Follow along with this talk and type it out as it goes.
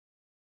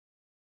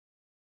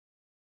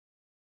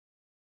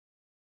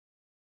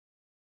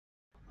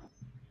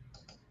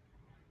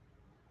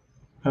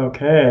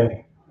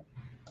Okay,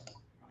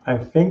 I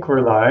think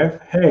we're live.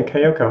 Hey,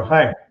 Kayoko,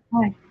 hi.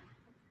 Hi.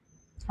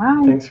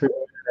 Hi. Thanks for.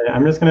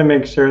 I'm just going to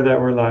make sure that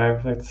we're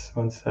live. Let's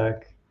one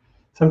sec.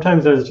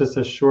 Sometimes there's just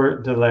a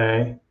short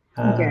delay,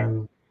 Okay.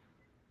 and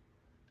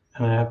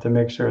I have to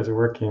make sure it's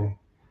working.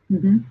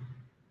 Mm-hmm.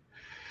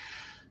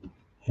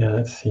 Yeah,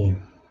 let's see.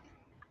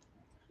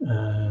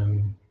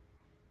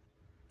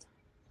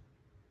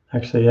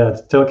 Actually, yeah,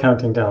 it's still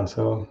counting down.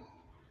 So.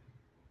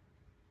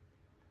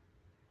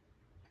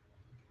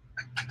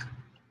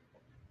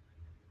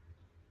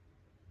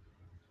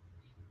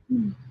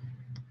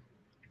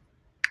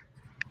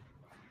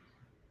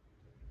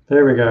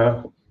 There we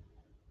go.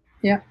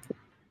 Yeah.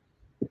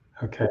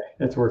 Okay,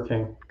 it's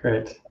working.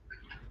 Great.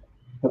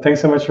 Well, thanks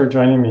so much for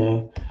joining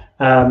me.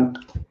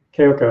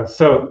 Kayoko,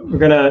 so we're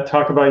going to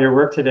talk about your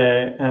work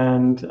today.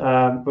 And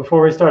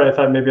before we start, I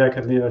thought maybe I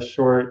could lead a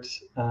short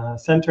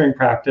centering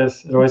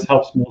practice. It always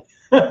helps me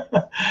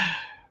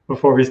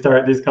before we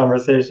start these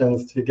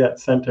conversations to get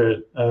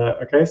centered.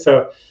 Okay,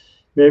 so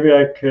maybe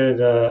I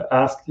could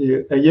ask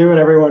you and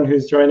everyone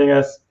who's joining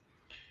us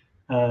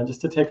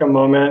just to take a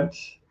moment,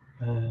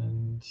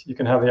 and you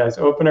can have the eyes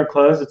open or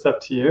closed. It's up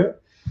to you.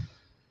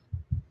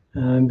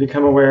 And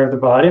become aware of the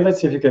body.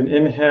 Let's see if you can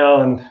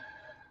inhale and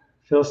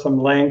feel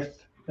some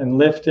length and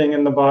lifting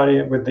in the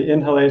body with the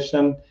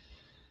inhalation.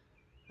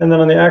 And then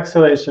on the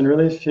exhalation,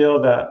 really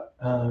feel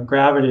that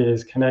gravity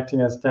is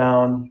connecting us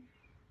down,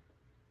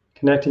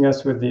 connecting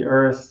us with the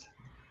earth,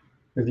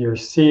 with your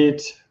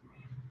seat,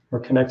 or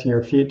connecting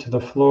your feet to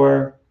the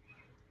floor.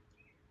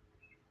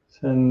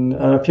 And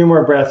a few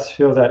more breaths,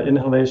 feel that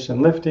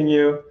inhalation lifting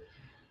you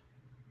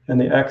and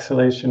the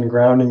exhalation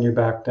grounding you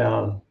back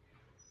down.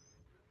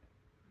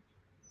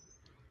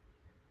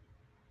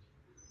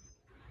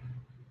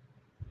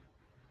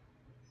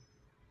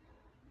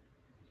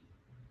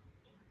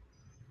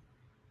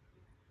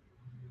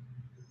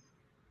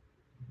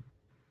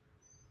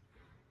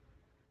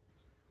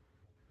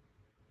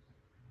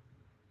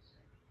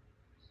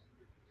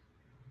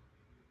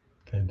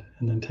 Good.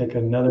 And then take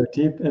another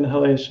deep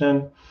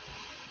inhalation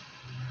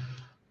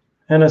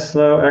and a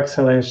slow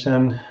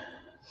exhalation,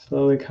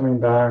 slowly coming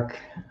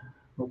back,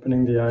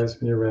 opening the eyes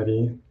when you're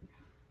ready.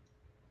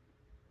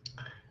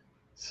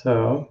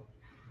 So,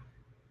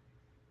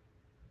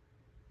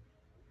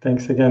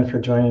 thanks again for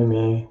joining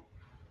me.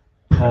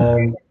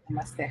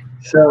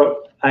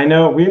 So I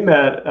know we've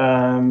met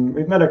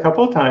a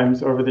couple of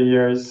times over the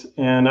years,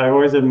 and I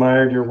always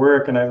admired your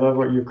work, and I love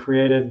what you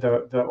created,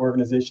 the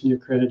organization you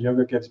created,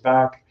 Yoga Gives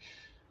Back.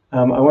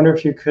 I wonder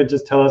if you could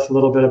just tell us a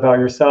little bit about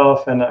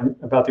yourself and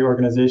about the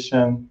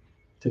organization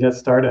to get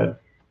started.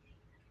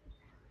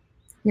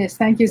 Yes,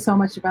 thank you so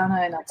much,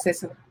 Jivana and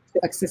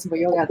Accessible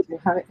Yoga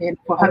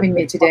for having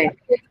me today.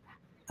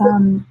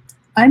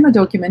 I'm a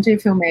documentary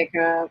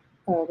filmmaker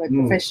by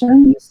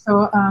profession,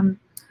 so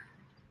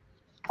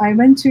I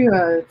went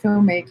to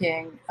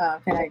filmmaking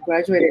when I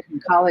graduated from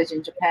college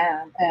in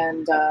Japan,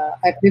 and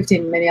I've lived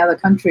in many other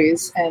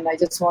countries, and I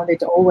just wanted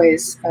to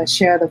always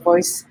share the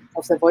voice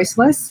of the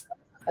voiceless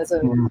as a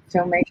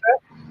filmmaker.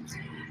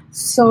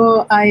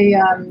 So I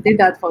did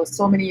that for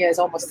so many years,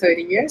 almost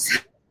 30 years.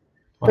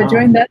 But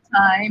during that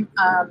time,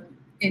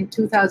 in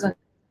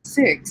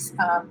 2006,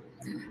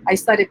 I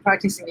started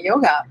practicing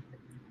yoga.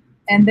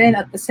 And then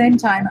at the same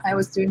time, I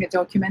was doing a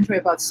documentary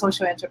about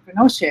social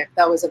entrepreneurship.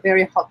 That was a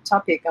very hot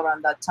topic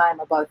around that time,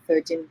 about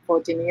 13,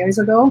 14 years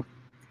ago.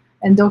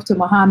 And Dr.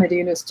 Muhammad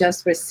Yunus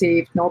just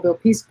received Nobel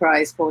Peace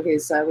Prize for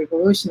his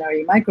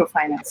revolutionary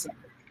microfinancing.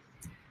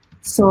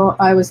 So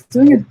I was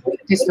doing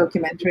this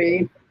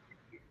documentary,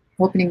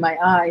 opening my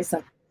eyes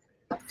at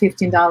what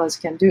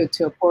 $15 can do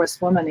to a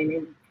poorest woman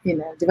in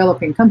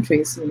developing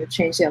countries,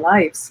 change their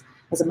lives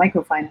as a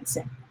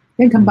microfinancing.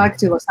 Then come back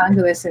to Los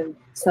Angeles and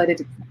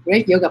started a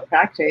great yoga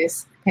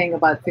practice, paying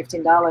about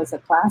 $15 a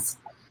class,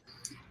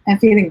 and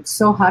feeling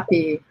so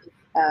happy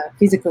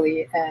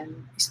physically and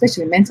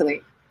especially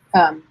mentally.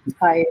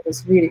 I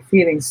was really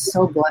feeling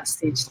so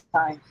blessed each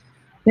time.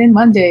 Then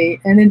one day,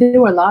 and then there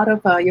were a lot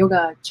of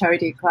yoga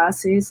charity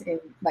classes in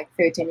like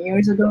 13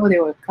 years ago.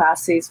 There were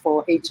classes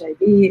for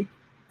HIV,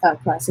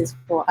 classes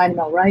for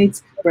animal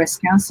rights, breast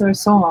cancer,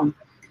 so on.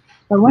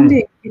 But one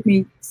day it hit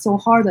me so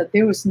hard that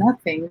there was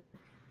nothing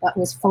that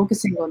was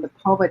focusing on the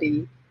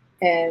poverty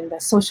and the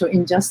social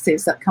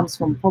injustice that comes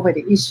from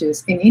poverty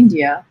issues in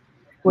India,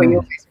 where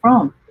yoga is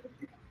from.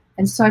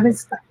 And so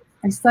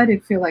I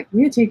started to feel like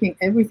we're taking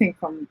everything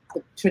from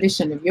the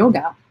tradition of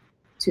yoga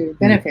to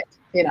benefit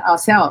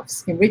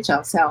ourselves, enrich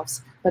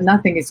ourselves, but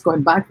nothing is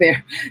going back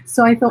there.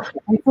 So I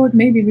thought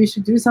maybe we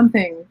should do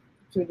something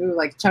to do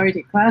like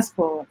charity class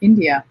for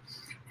India.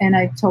 And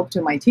I talked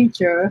to my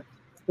teacher,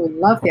 who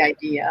loved the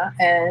idea.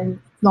 And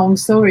long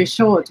story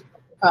short,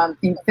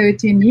 in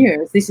 13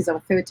 years, this is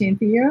our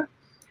 13th year,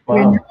 we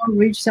now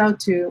reached out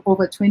to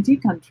over 20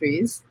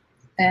 countries,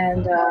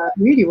 and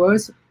really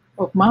words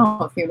of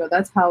mouth,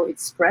 that's how it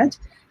spread.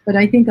 But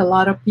I think a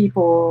lot of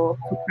people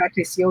who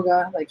practice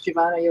yoga, like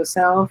Jivana,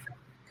 yourself,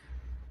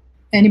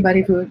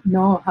 anybody who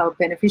know how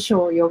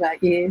beneficial yoga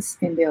is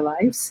in their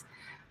lives,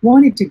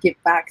 wanted to give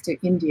back to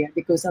India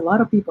because a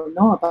lot of people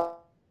know about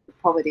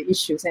poverty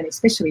issues, and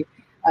especially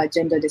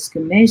gender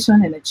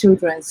discrimination and the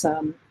children's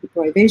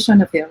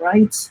deprivation of their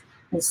rights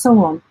and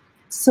so on.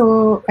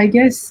 So I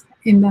guess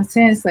in a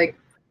sense, like,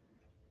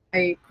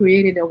 I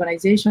created an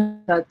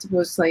organization that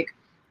was like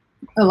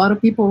a lot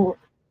of people.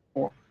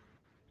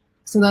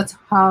 So that's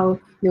how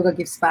Yoga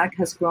Gives Back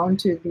has grown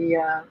to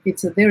the,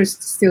 it's a very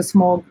still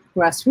small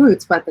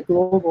grassroots, but the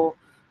global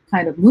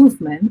kind of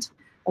movement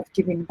of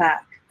giving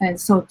back. And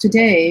so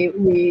today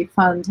we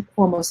fund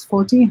almost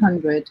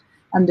 1,400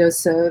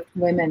 underserved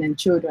women and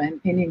children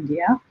in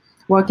India,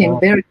 working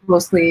very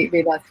closely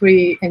with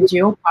 3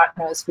 NGO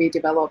partners. We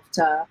developed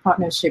a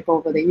partnership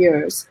over the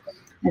years.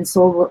 And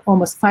so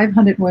almost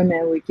 500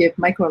 women, we give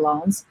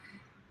microloans.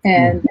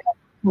 And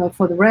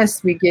for the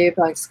rest, we gave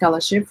like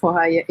scholarship for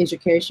higher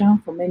education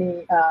for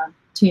many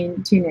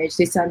teenage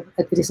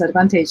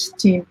disadvantaged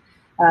teen,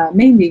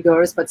 mainly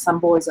girls, but some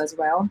boys as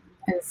well,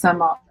 and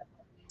some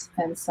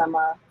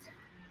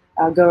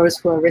girls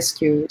who are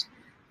rescued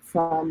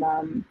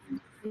from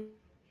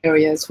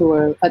areas who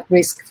are at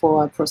risk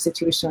for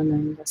prostitution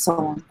and so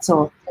on.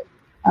 So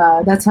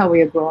that's how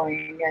we are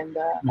growing, and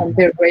I'm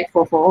very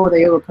grateful for all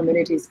the yoga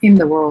communities in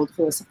the world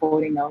who are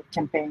supporting our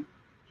campaign.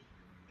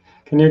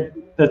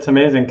 That's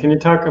amazing. Can you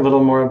talk a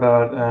little more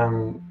about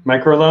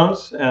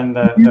microloans and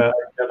the idea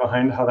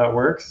behind how that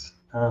works?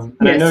 And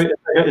yes. I know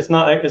it's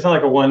not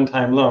like a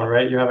one-time loan,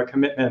 right? You have a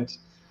commitment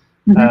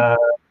to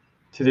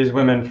these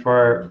women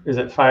for, is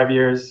it 5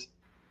 years?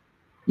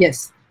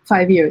 Yes,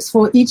 5 years.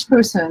 For each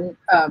person,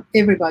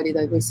 everybody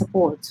that we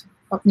support,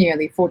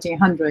 nearly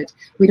 1,400,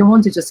 we don't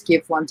want to just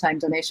give one-time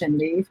donation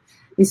leave.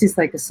 This is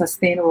like a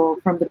sustainable,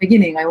 from the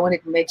beginning, I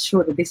wanted to make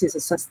sure that this is a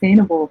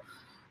sustainable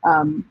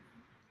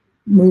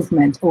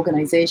movement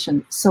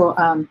organization. So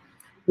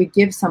we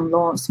give some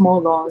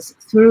small loans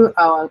through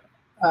our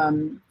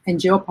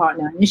NGO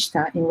partner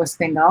Nishta in West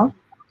Bengal.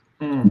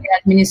 They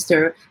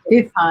administer,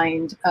 they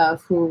find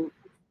who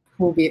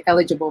will be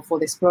eligible for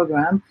this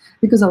program,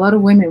 because a lot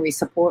of women we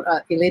support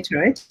are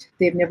illiterate.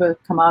 They've never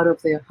come out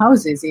of their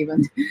houses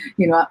even,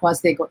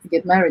 once they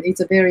get married. It's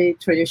a very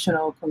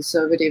traditional,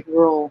 conservative,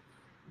 rural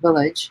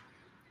village.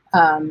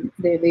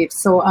 They live.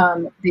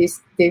 So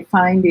they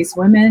find these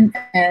women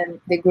and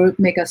they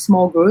make a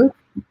small group.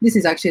 This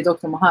is actually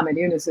Dr. Mohammed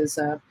Yunus's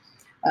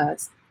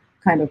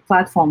kind of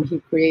platform he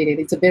created.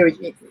 It's a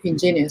very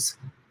ingenious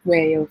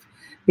way of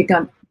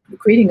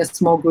creating a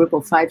small group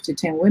of 5 to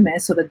 10 women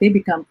so that they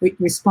become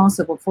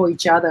responsible for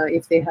each other.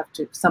 If they have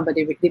to,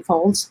 somebody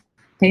defaults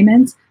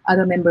payments,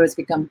 other members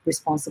become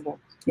responsible.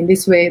 In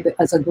this way,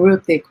 as a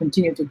group, they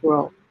continue to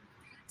grow.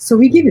 So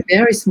we give a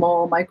very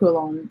small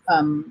microloan,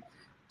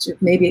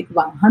 maybe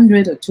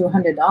 $100 or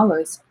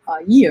 $200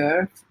 a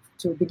year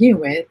to begin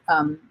with,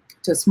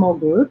 to a small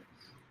group.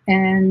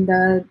 And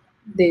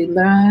they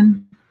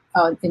learn,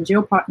 our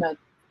NGO partner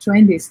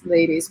train these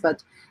ladies,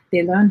 but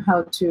they learn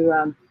how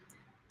to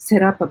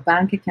set up a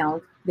bank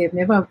account.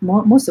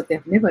 Most of them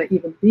have never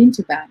even been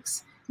to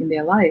banks in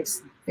their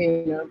lives.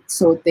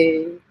 So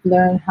they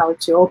learn how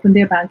to open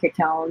their bank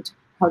account,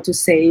 how to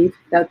save.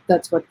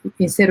 That's what,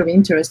 instead of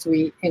interest,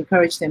 we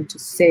encourage them to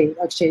save.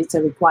 Actually, it's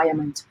a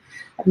requirement.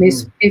 At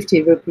least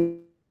 50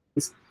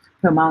 rupees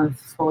per month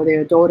for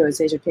their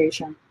daughter's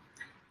education.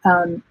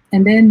 And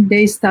then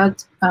they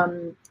start,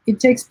 it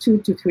takes 2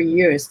 to 3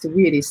 years to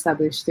really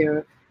establish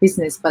their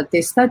business, but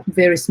they start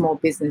very small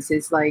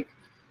businesses like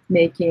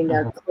making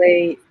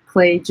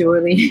clay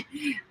jewelry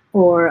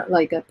or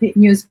like a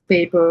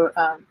newspaper,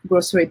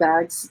 grocery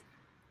bags,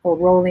 or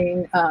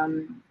rolling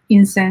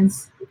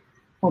incense,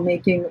 or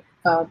making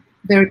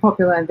very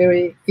popular and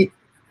very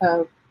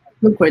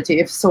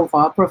lucrative, so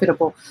far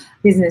profitable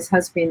business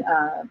has been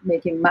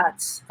making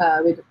mats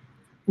with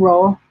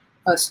raw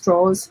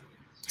straws.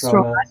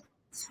 Straw mats.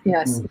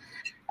 Yes.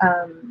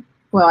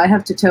 Well, I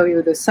have to tell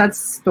you the sad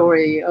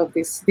story of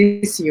this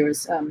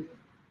year's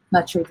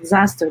natural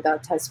disaster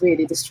that has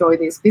really destroyed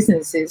these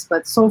businesses.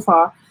 But so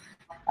far,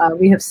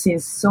 we have seen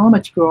so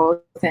much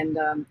growth, and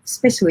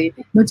especially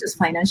not just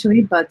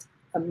financially, but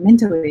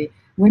mentally,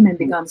 women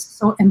become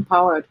so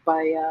empowered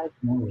by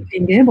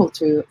being able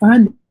to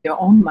earn their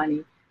own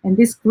money. And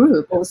this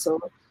group also,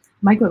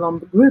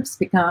 microloan groups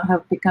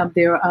have become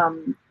their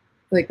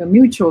like a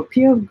mutual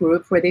peer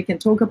group where they can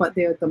talk about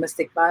their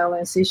domestic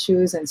violence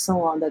issues and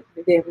so on that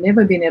they have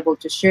never been able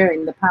to share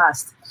in the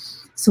past.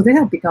 So they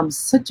have become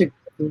such a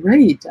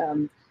great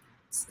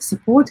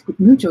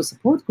mutual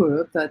support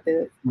group that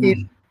if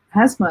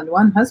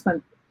one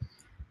husband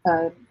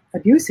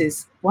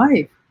abuses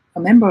wife,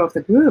 a member of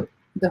the group,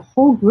 the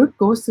whole group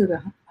goes to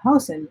the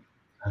house and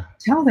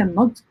tell them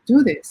not to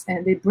do this,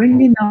 and they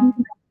bring in the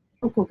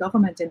local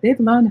government, and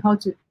they've learned how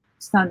to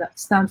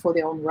stand for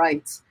their own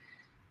rights.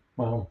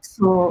 Wow.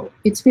 So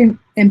it's been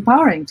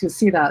empowering to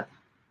see that.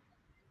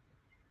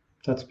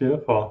 That's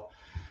beautiful.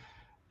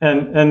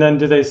 And then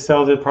do they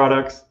sell the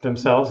products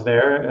themselves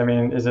there? I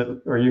mean,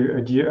 are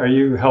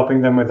you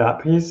helping them with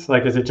that piece?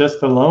 Like, is it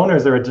just the loan, or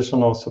is there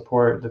additional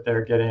support that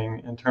they're getting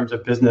in terms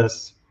of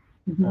business?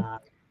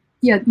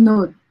 Yeah,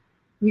 no,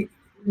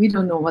 we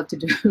don't know what to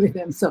do with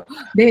them. So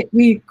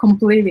we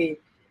completely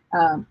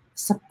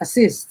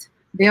assist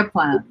their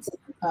plans.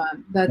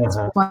 That's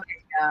why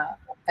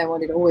I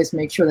wanted to always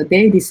make sure that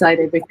they decide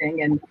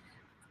everything. And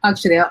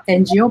actually, our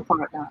NGO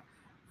partner,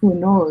 who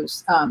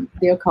knows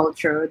their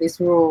culture, this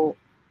rural,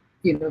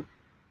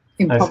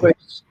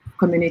 impoverished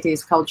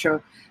communities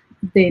culture,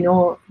 they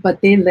know, but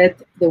they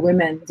let the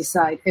women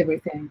decide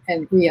everything,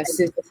 and we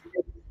assist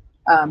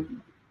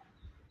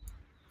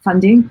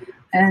funding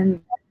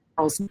and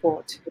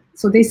support.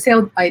 So they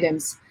sell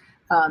items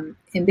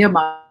in their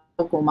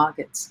local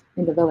markets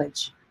in the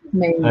village,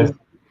 mainly.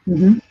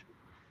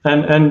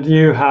 And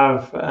you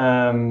have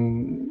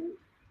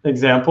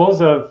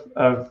examples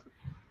of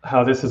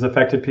how this has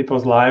affected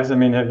people's lives? I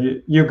mean,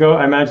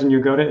 I imagine you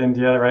go to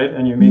India, right?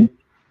 And you meet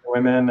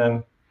women,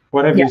 and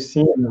what have you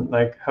seen?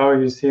 Like, how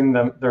have you seen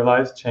their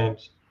lives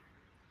change?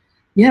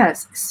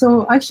 Yes.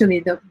 So actually,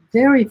 the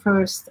very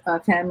first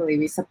family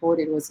we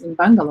supported was in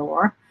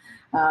Bangalore.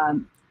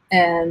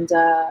 And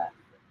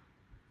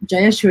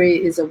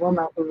Jayashri is a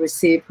woman who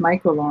received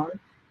microloan.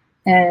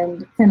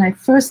 And when I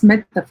first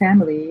met the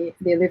family,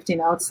 they lived in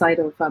outside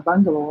of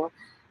Bangalore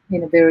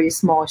in a very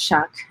small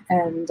shack.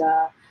 And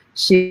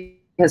she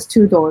has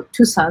two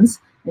sons.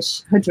 And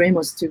her dream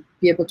was to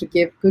be able to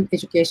give good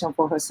education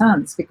for her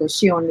sons, because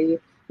she only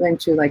went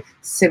to like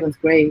 7th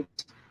grade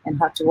and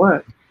had to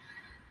work.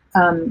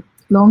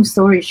 Long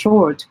story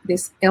short,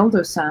 this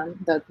elder son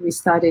that we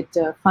started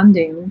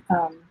funding,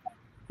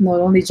 not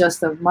only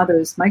just the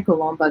mother's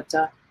microloan, but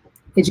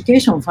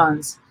education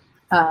funds.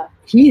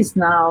 He is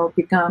now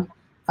become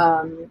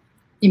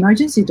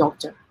emergency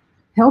doctor,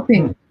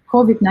 helping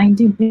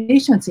COVID-19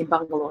 patients in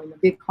Bangalore in a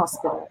big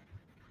hospital.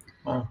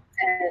 Wow.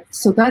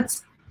 So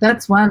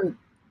that's one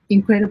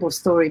incredible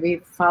story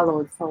we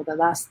followed for the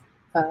last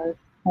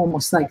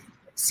almost like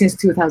since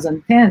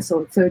 2010,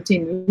 so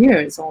 13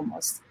 years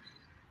almost.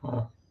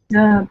 Wow.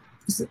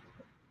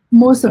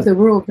 Most of the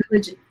rural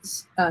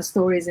villages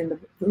stories in the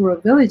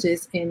rural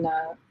villages in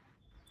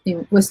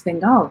West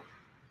Bengal.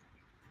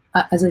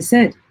 As I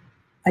said,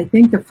 I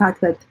think the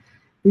fact that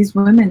these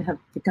women have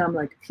become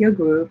like a peer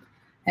group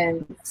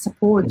and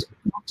support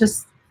not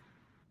just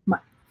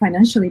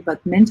financially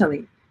but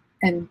mentally,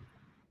 and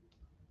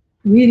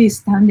really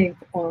standing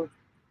or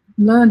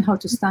learn how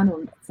to stand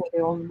for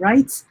their own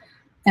rights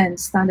and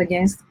stand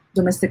against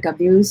domestic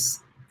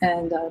abuse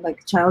and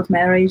like child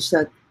marriage,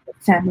 that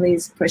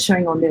families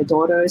pressuring on their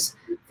daughters,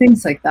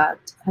 things like that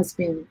has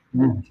been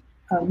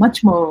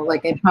much more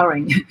like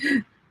empowering.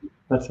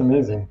 That's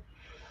amazing.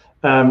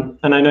 And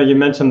I know you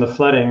mentioned the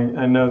flooding.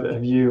 I know,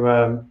 have you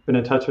been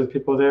in touch with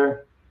people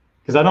there?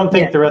 Because I don't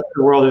think the rest of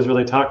the world is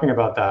really talking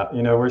about that.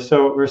 We're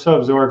so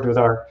absorbed with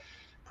our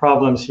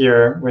problems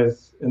here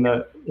in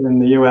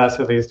the U.S.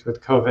 at least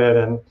with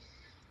COVID, and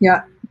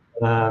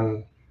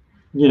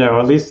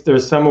at least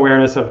there's some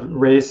awareness of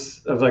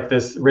race, of like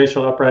this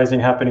racial uprising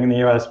happening in the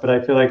U.S. But I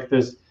feel like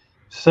there's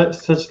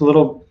such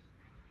little,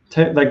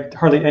 like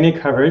hardly any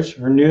coverage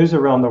or news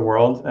around the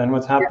world and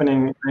what's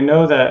happening. I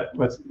know that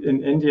what's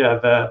in India,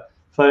 the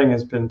flooding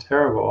has been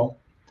terrible.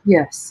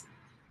 Yes,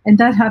 and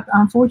that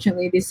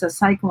unfortunately, this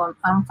cyclone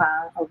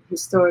Amphan of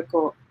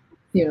historical,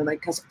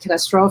 like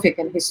catastrophic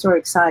and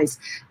historic size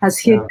has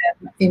hit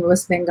them in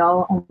West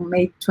Bengal on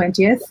May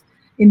 20th,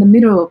 in the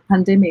middle of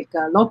pandemic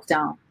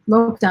lockdown.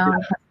 Lockdown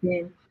has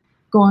been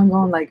going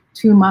on like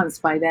 2 months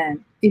by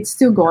then. It's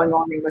still going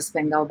on in West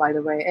Bengal, by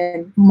the way,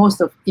 and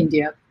most of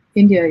India.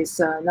 India's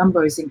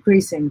number is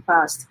increasing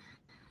fast.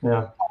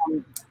 Yeah.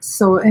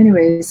 So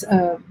anyways,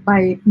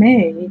 by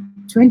May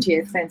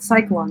 20th, when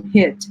cyclone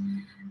hit,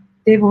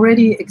 they've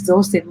already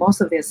exhausted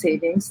most of their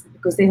savings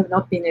because they have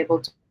not been able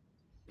to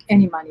make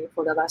any money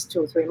for the last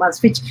 2 or 3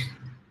 months, which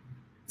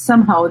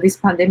somehow this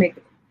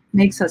pandemic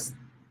makes us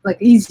like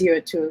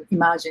easier to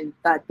imagine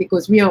that,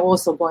 because we are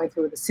also going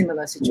through the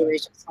similar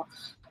situation. So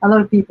a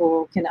lot of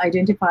people can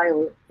identify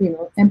or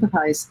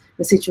empathize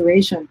the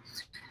situation.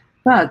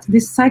 But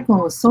this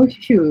cyclone was so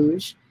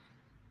huge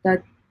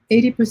that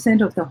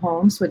 80% of the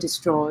homes were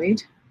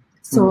destroyed.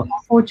 So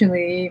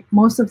unfortunately,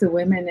 most of the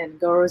women and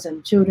girls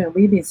and children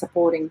we've been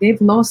supporting, they've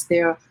lost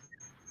their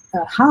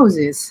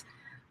houses.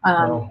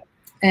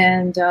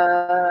 And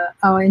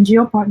our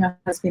NGO partner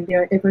has been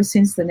there ever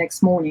since the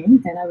next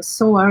morning. And I was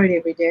so worried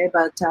every day,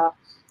 but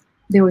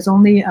there was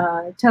only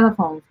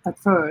telephone at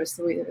first,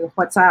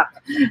 WhatsApp,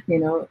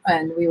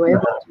 and we were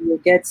able to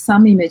get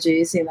some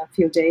images in a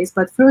few days.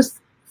 But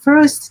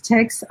first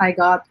text I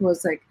got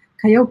was like,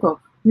 Kayoko,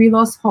 we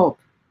lost hope.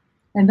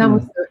 And that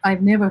was,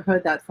 I've never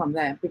heard that from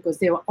them, because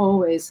they were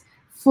always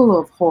full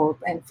of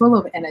hope and full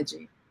of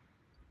energy.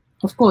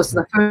 Of course,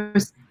 the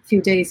first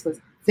few days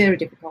was very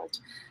difficult.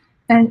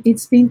 And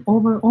it's been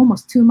over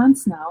almost 2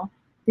 months now.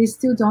 They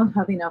still don't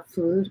have enough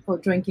food or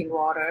drinking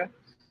water.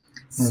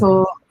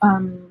 So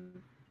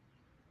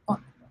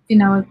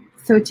in our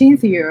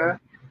 13th year,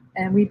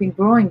 and we've been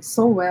growing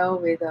so well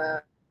with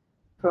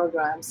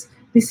programs,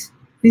 this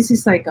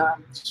is like a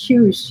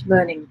huge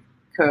learning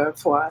curve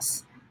for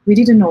us. We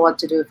didn't know what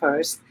to do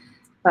first,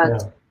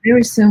 but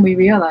very soon we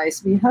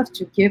realized we have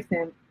to give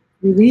them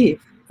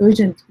relief,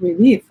 urgent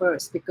relief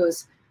first,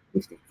 because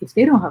if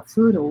they don't have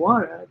food or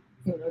water,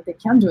 they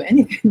can't do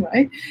anything,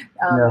 right?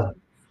 Yeah.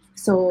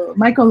 So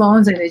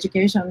microloans and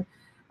education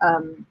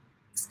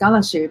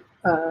scholarship,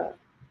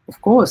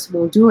 of course,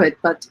 will do it.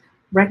 But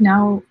right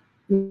now,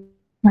 we're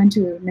trying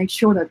to make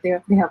sure that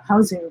they have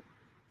housing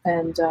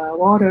and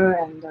water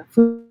and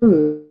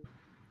food.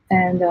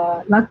 And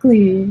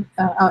luckily,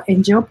 our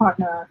NGO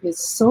partner is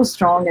so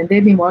strong, and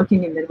they've been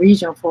working in the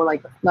region for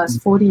like the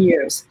last 40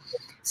 years.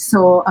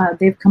 So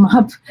they've come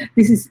up.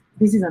 This is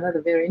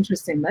another very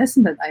interesting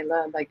lesson that I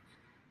learned. Like,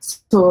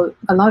 so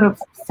a lot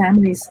of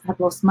families have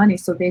lost money,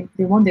 so they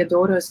want their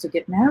daughters to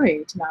get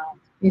married now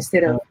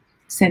instead of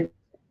send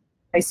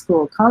high school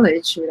or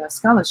college with a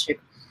scholarship.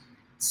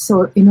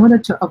 So in order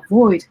to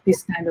avoid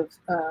this kind of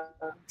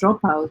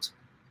dropout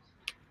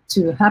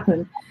to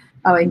happen,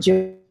 our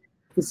NGO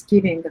is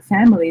giving the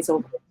families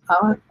of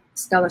our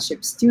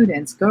scholarship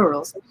students,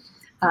 girls,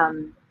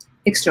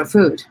 extra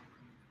food.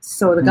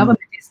 So the government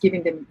is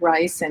giving them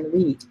rice and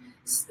wheat,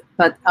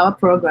 but our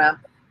program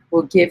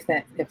will give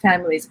the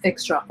families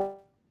extra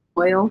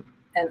oil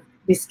and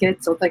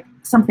biscuits, or like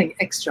something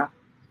extra.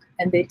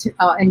 And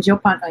our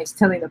NGO partner is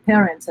telling the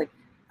parents, like,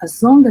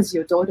 as long as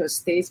your daughter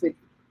stays with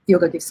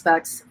Yoga Gives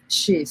Back's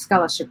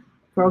scholarship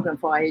program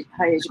for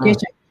higher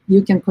education,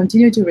 you can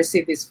continue to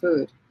receive this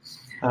food.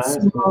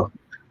 So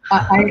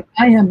I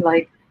am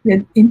like,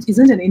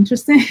 isn't it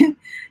interesting?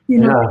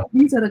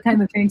 These are the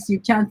kind of things you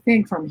can't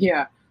think from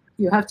here.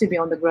 You have to be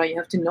on the ground. You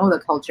have to know the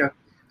culture.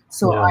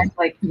 So I'm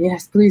like,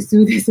 yes, please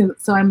do this. And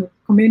so I'm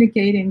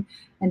communicating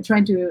and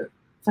trying to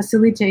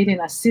facilitate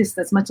and assist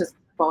as much as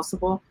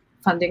possible,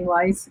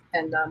 funding-wise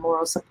and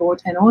moral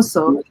support. And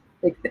also,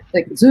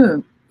 like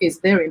Zoom is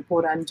very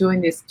important. I'm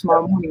doing this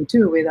tomorrow morning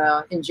too with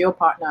an NGO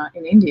partner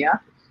in India.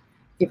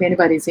 If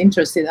anybody's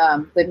interested,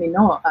 let me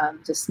know.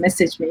 Just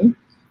message me.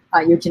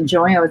 You can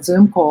join our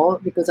Zoom call,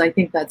 because I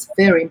think that's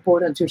very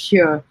important to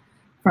hear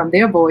from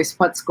their voice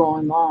what's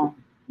going on.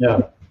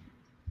 Yeah.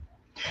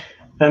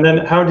 And then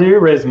how do you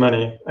raise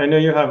money? I know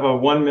you have a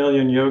 1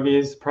 Million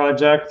Yogis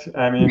project.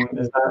 I mean,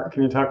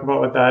 can you talk about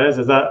what that is?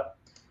 Is that,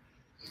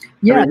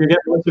 do you get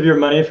most of your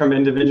money from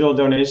individual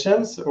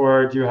donations,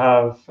 or do you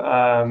have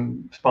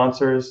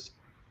sponsors?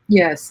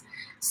 Yes.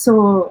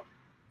 So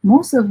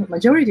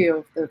majority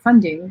of the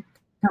funding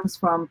comes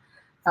from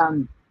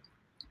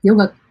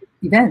yoga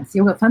events,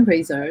 yoga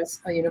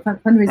fundraisers,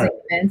 fundraising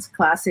events,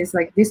 classes.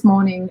 Like this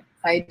morning,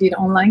 I did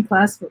online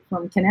class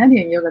from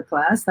Canadian yoga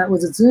class. That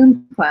was a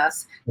Zoom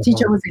class.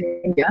 Teacher was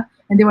in India,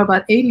 and there were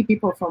about 80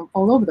 people from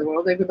all over the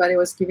world. Everybody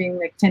was giving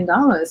like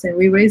 $10, and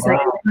we raised like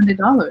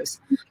 $100.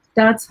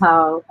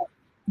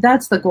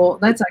 That's the goal.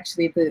 That's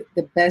actually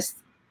the best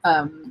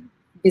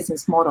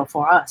business model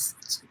for us.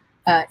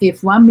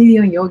 If 1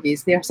 million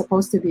yogis, there are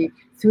supposed to be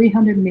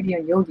 300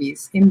 million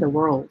yogis in the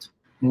world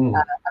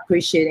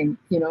appreciating,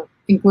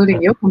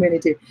 including your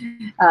community,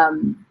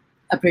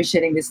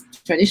 appreciating this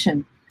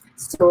tradition.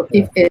 So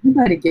if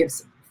everybody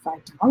gives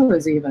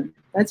 $5 even,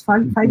 that's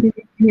 $5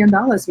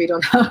 million we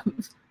don't have.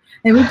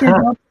 And we can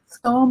help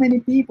so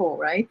many people,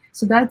 right?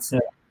 So that's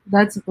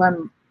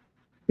one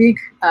big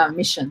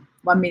mission,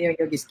 1 Million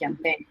Yogis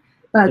campaign.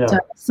 But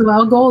so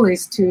our goal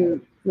is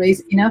to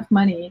raise enough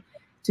money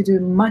to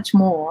do much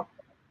more,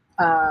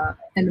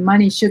 and the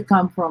money should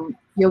come from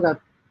yoga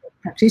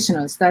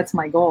practitioners. That's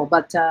my goal.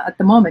 But at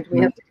the moment, we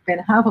have to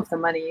spend half of the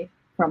money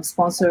from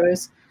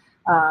sponsors.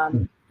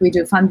 We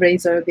do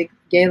fundraiser, big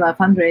gala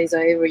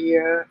fundraiser every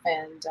year,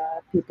 and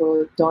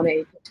people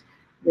donate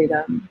with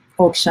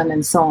auction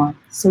and so on.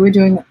 So we're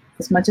doing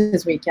as much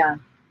as we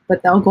can.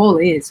 But our goal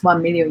is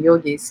 1 million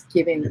yogis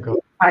giving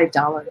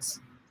 $5.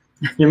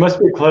 You must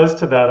be close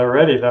to that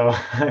already, though.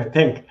 I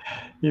think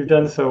you've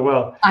done so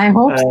well. I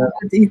hope so.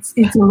 It's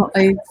still,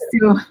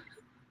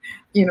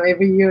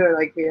 every year,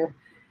 like we're.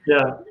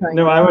 Yeah,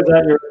 no, I was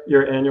at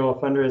your annual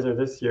fundraiser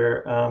this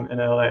year in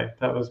LA.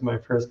 That was my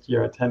first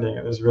year attending.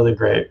 It was a really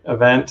great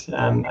event,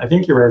 and I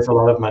think you raised a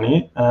lot of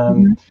money.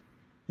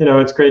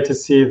 It's great to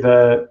see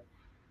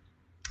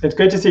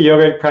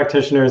yoga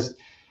practitioners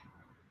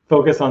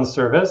focus on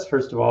service,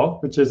 first of all,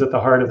 which is at the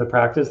heart of the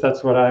practice.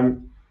 That's what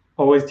I'm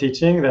always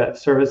teaching, that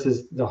service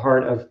is the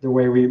heart of the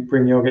way we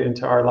bring yoga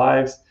into our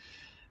lives.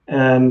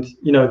 And,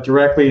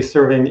 directly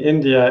serving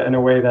India in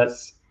a way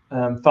that's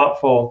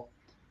thoughtful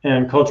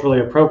and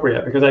culturally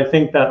appropriate, because I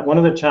think that one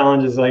of the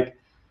challenges, I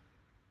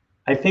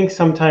think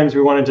sometimes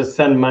we want to just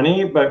send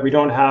money, but we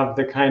don't have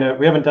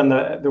we haven't done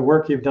the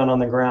work you've done on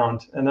the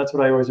ground. And that's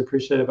what I always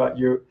appreciate about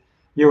you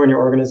and your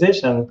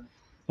organization,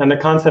 and the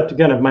concept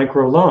again of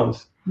micro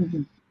loans.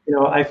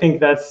 I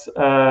think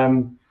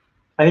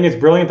I think it's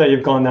brilliant that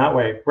you've gone that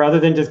way, rather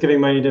than just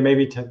giving money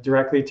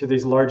directly to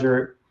these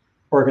larger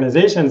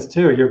organizations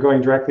too. You're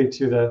going directly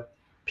to the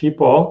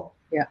people,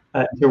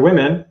 the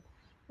women,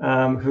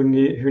 who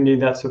need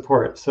that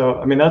support. So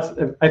I mean,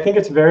 I think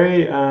it's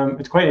very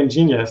it's quite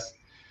ingenious.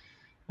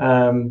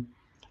 Can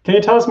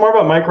you tell us more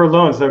about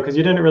microloans though, because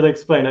you didn't really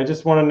explain? I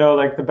just want to know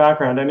the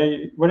background. I know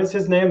what is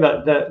his name?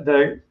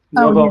 The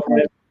Nobel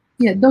Prize.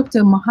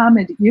 Dr.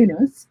 Mohammed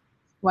Yunus.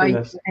 white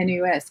Goodness. and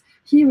US.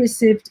 He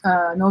received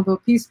a Nobel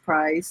Peace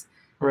Prize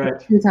Right. in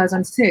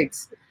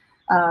 2006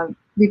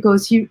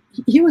 because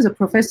he was a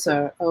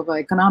professor of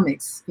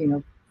economics,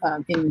 in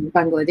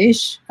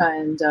Bangladesh,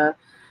 and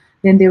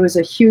then there was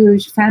a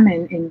huge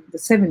famine in the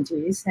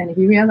 70s, and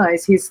he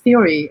realized his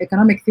theory,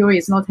 economic theory,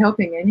 is not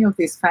helping any of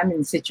this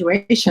famine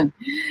situation.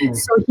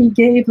 So he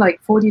gave like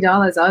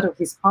 $40 out of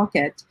his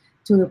pocket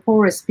to the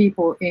poorest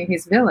people in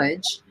his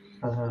village,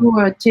 who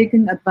were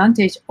taken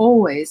advantage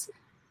always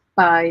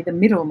by the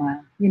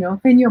middleman.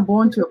 When you're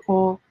born to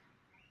a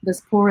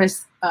this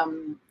poorest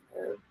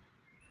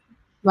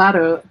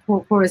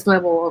poorest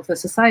level of the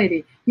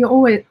society, you're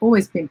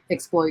always been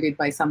exploited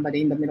by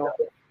somebody in the middle.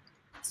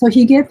 So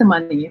he gave the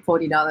money,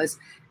 $40,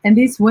 and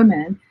these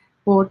women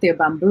bought their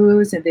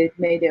bamboos and they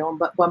made their own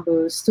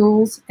bamboo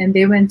stools, and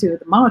they went to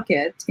the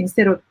market.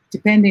 Instead of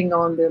depending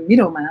on the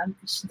middleman,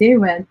 they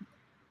went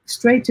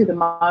straight to the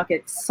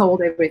market,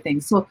 sold everything.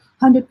 So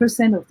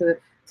 100% of the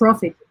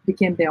profit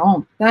became their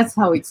own. That's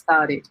how it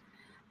started.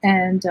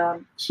 And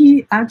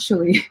he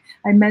actually,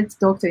 I met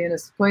Dr.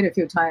 Yunus quite a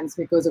few times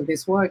because of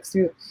this work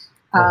too.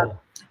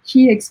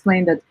 He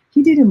explained that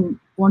he didn't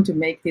want to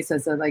make this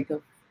as a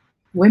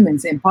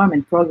women's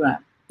empowerment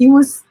program. He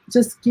was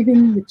just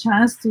giving the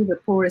chance to the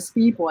poorest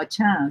people, a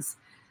chance.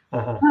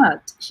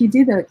 But he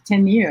did it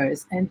 10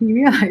 years, and he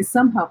realized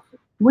somehow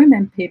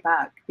women pay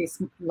back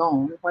this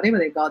loan, whatever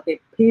they got,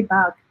 they pay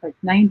back like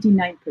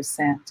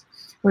 99%.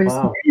 Whereas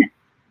men,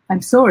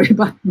 I'm sorry,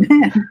 but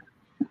men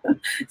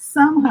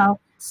somehow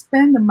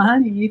spend the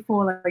money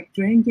for like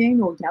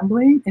drinking or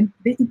gambling, and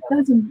it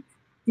doesn't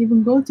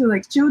even go to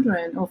like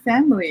children or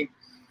family.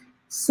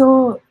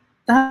 So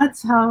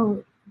that's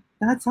how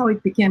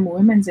it became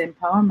women's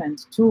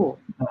empowerment tool.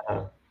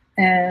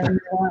 And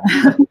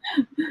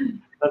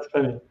that's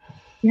funny.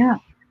 Yeah,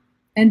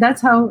 and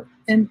that's how.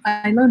 And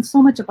I learned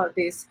so much about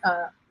this.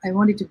 I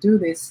wanted to do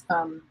this,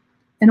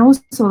 and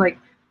also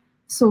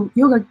so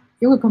yoga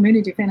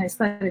community. When I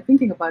started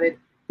thinking about it,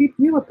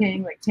 we were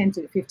paying like $10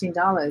 to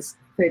 $15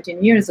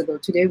 13 years ago.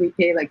 Today we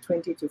pay like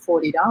 $20 to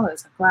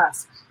 $40 a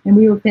class, and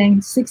we were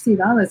paying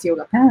 $60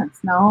 yoga pants.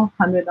 Now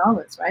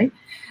 $100, right?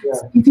 Yeah.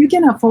 So if you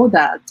can afford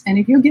that, and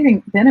if you're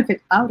getting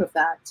benefit out of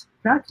that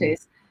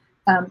practice,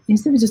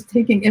 instead of just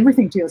taking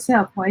everything to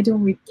yourself, why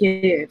don't we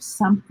give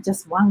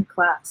just one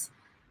class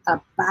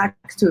back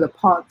to the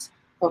pot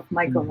of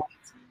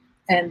microloans,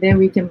 and then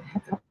we can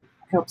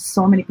help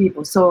so many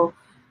people. So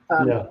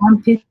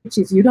one pitch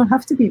is you don't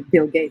have to be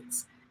Bill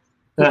Gates.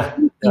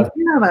 If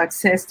you have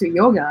access to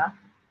yoga,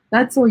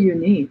 that's all you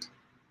need.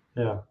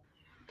 Yeah.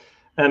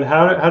 And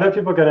how do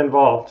people get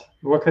involved?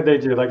 What could they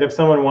do? Like if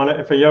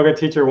a yoga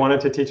teacher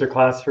wanted to teach a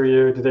class for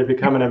you, do they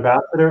become an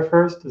ambassador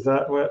first? Is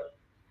that what?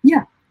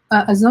 Yeah.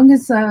 As long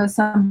as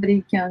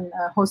somebody can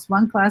host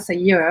one class a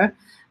year,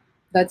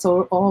 that's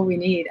all we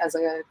need as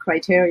a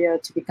criteria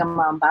to become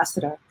an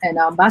ambassador. And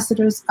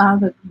ambassadors are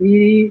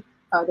the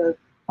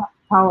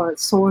power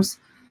source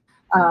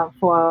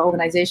for our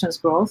organization's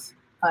growth,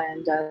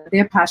 and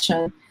their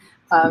passion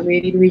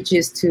really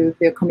reaches to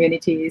their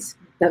communities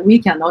that we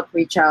cannot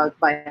reach out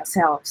by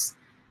ourselves.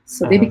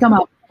 So they become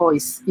our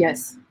voice,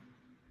 yes.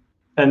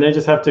 And they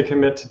just have to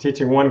commit to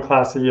teaching one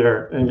class a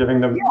year and giving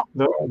them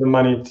the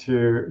money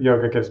to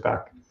Yoga Gives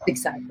Back.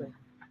 Exactly.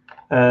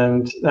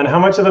 And how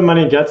much of the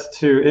money gets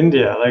to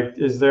India? Like,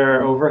 is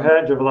there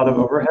overhead? Do you have a lot of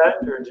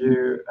overhead, or do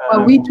you?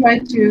 Well, we try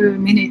to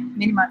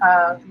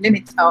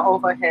limit our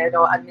overhead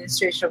or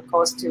administration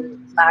cost to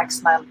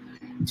maximum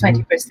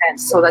 20%,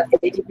 so that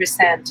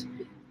 80%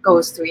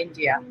 goes to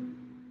India.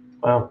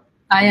 Wow.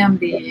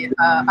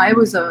 I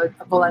was a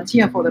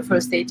volunteer for the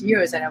first 8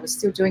 years, and I was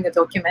still doing a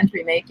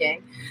documentary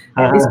making.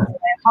 And this was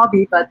my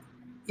hobby, but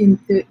in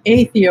the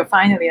 8th year,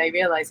 finally, I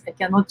realized I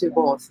cannot do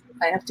both.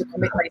 I have to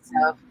commit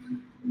myself.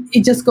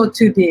 It just got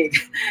too big.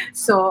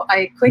 So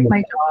I quit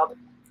my job,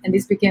 and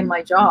this became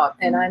my job,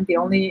 and I'm the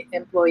only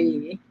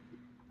employee.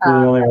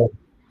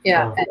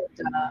 Yeah, and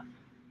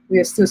we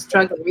are still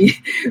struggling.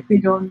 We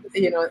don't,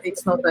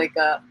 it's not like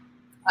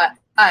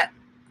I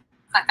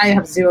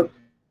have zero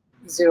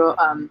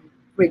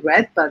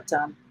regret, but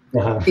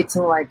it's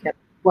not like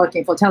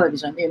working for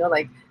television,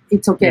 like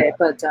it's okay.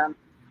 But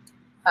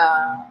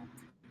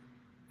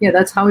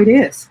that's how it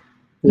is.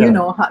 Yeah. You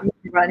know how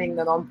you're running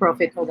a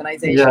non-profit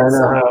organization. Yeah,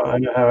 I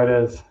know how it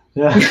is.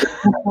 Yeah.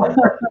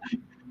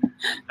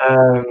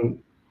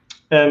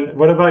 And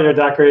what about your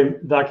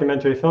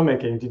documentary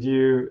filmmaking? Did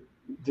you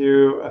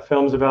do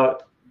films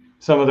about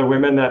some of the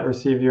women that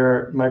receive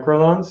your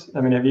microloans?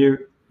 I mean, have you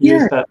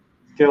used that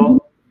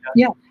skill?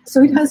 Yeah.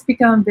 So it has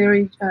become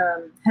very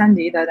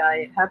handy that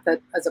I have that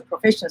as a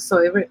profession. So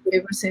ever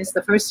since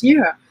the first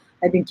year,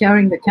 I've been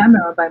carrying the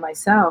camera by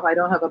myself. I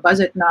don't have a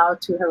budget now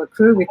to have a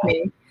crew with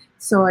me.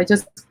 So I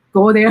just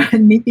go there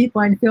and meet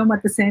people and film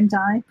at the same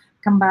time,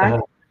 come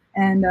back.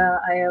 And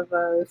I have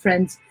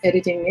friends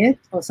editing it,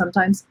 or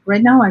sometimes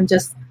right now I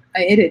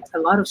edit a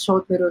lot of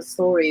short little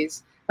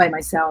stories by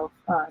myself,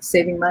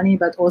 saving money.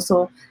 But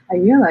also I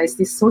realize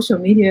this social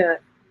media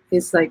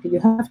is like you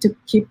have to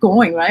keep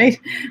going, right?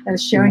 And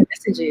sharing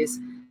messages.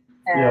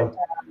 And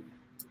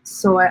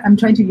So I'm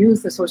trying to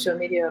use the social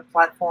media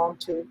platform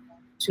to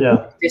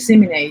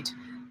disseminate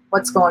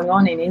what's going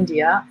on in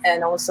India,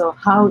 and also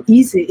how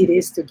easy it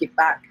is to give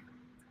back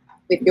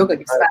with Yoga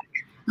Gives Back.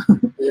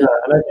 Yeah,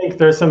 and I think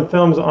there's some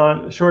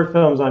short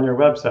films on your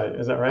website.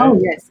 Is that right? Oh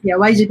yes, yeah,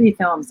 YGB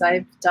films.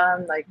 I've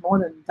done like more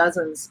than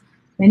dozens.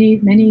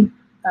 Many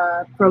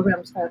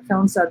programs,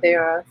 films are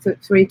there,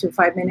 3 to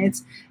 5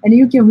 minutes, and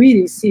you can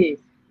really see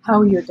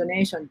how your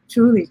donation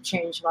truly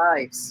changed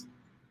lives.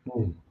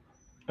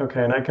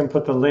 Okay, and I can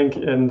put the link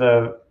in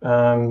the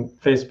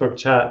Facebook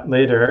chat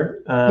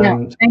later.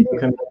 Thank you.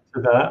 Can link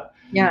to that.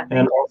 Yeah,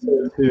 and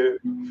also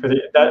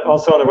that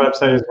also on the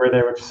website is where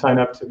they would sign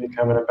up to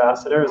become an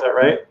ambassador. Is that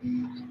right?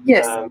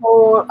 Yes,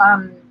 or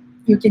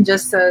you can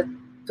just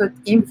put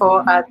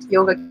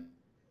info@Yoga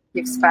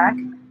Gives Back.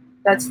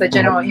 That's the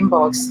general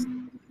inbox.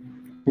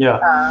 Yeah.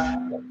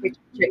 We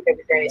check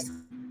every day.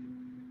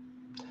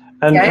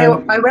 And I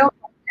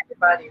welcome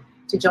everybody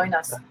to join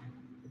us.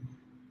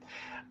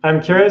 I'm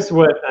curious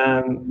what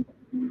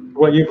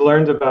you've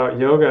learned about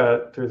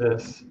yoga through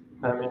this.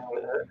 I mean,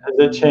 has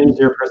it changed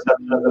your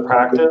perception of the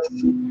practice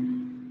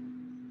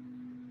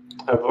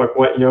of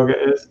what yoga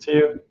is to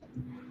you?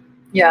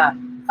 Yeah,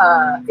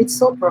 it's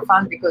so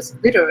profound because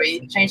literally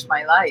it changed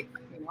my life.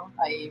 You know,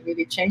 I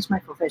really changed my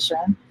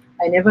profession.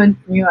 I never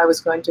knew I was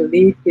going to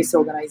lead this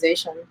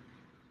organization.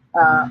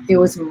 It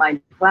was my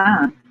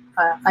plan.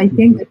 I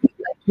think that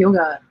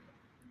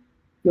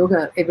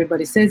yoga,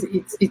 everybody says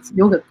it's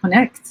yoga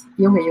connects,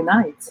 yoga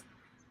unites.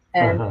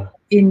 And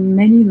in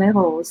many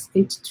levels,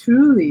 it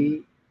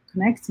truly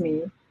connects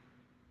me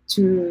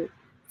to,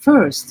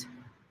 first,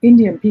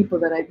 Indian people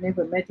that I've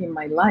never met in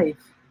my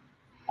life.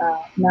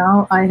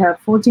 Now I have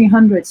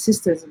 1,400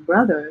 sisters and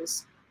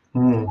brothers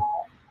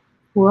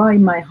who are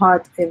in my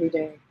heart every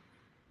day.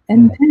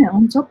 And then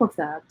on top of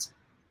that,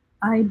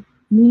 I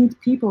meet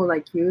people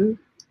like you,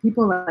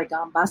 people like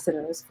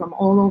ambassadors from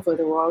all over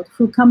the world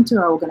who come to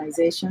our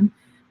organization,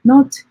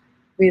 not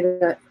with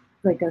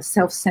a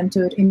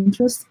self-centered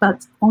interest,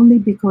 but only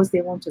because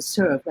they want to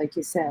serve, like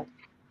you said,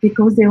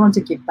 because they want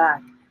to give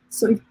back.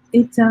 So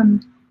it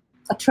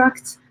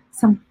attracts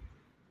some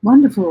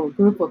wonderful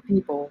group of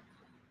people.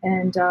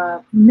 And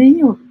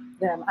many of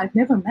them I've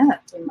never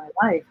met in my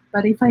life,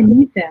 but if I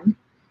meet them,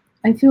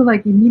 I feel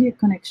like immediate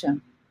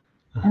connection.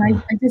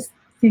 And I just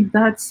think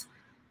that's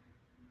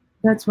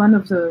one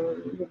of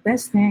the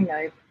best thing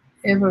I've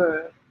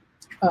ever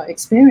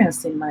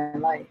experienced in my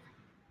life.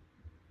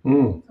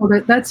 So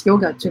that's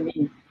yoga to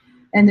me,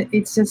 and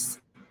it just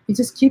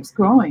keeps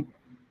growing.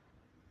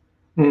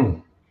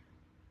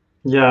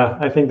 Yeah,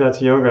 I think that's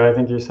yoga. I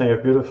think you're saying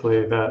it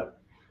beautifully, that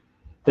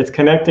it's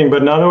connecting,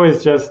 but not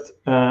always just,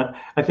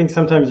 I think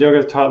sometimes yoga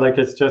is taught like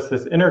it's just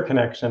this inner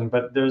connection,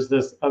 but there's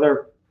this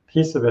other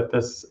piece of it,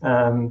 this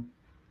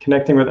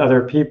connecting with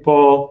other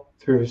people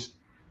through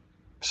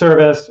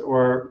service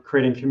or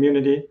creating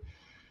community,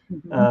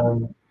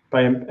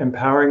 by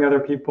empowering other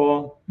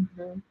people.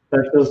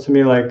 That feels to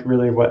me like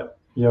really what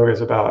yoga is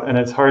about. And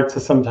it's hard to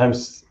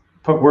sometimes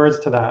put words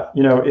to that,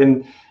 you know,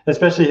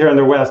 especially here in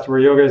the West, where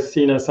yoga is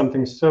seen as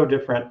something so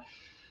different,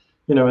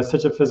 you know, it's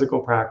such a physical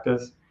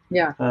practice.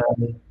 Yeah.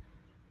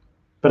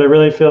 But I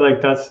really feel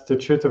like that's the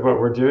truth of what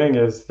we're doing,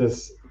 is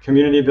this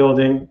community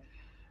building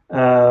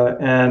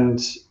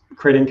and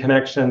creating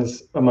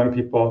connections among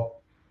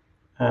people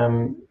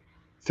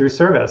through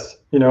service,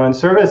 you know. And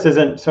service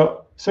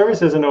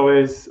isn't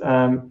always,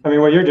 I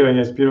mean, what you're doing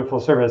is beautiful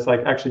service,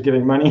 like actually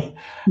giving money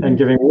and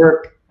giving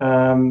work.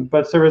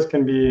 But service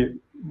can be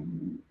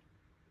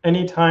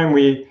anytime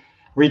we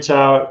reach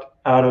out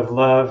of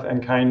love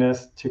and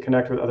kindness to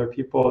connect with other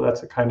people,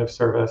 that's a kind of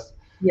service.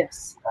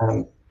 Yes.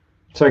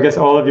 So I guess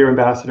all of your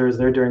ambassadors,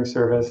 they're doing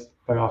service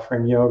by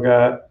offering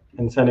yoga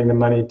and sending the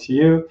money to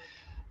you.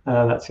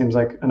 That seems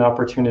like an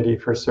opportunity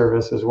for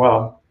service as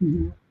well.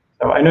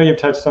 So I know you've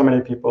touched so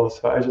many people,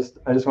 so I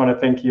just want to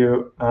thank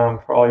you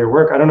for all your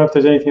work. I don't know if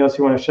there's anything else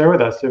you want to share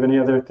with us. Do you have any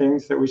other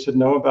things that we should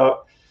know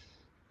about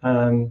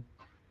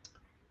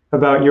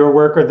your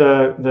work or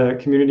the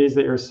communities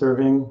that you're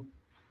serving?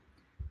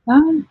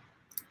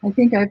 I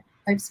think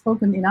I've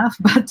spoken enough,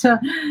 but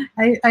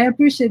I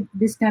appreciate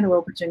this kind of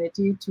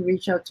opportunity to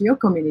reach out to your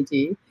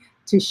community,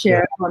 to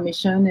share our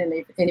mission. And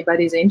if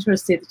anybody's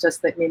interested,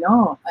 just let me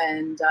know.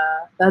 And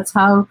that's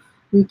how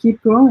we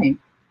keep growing.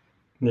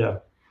 Yeah.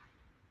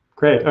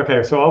 Great.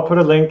 Okay, so I'll put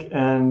a link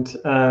and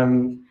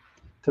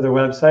to the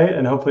website,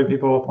 and hopefully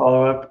people will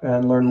follow up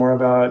and learn more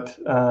about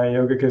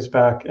Yoga Gives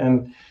Back.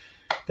 And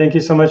thank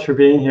you so much for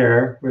being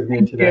here with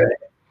me today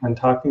and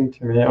talking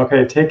to me.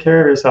 Okay, take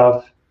care of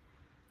yourself.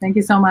 Thank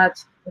you so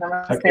much.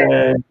 Namaste.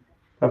 Okay,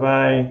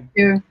 bye-bye. Thank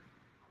you.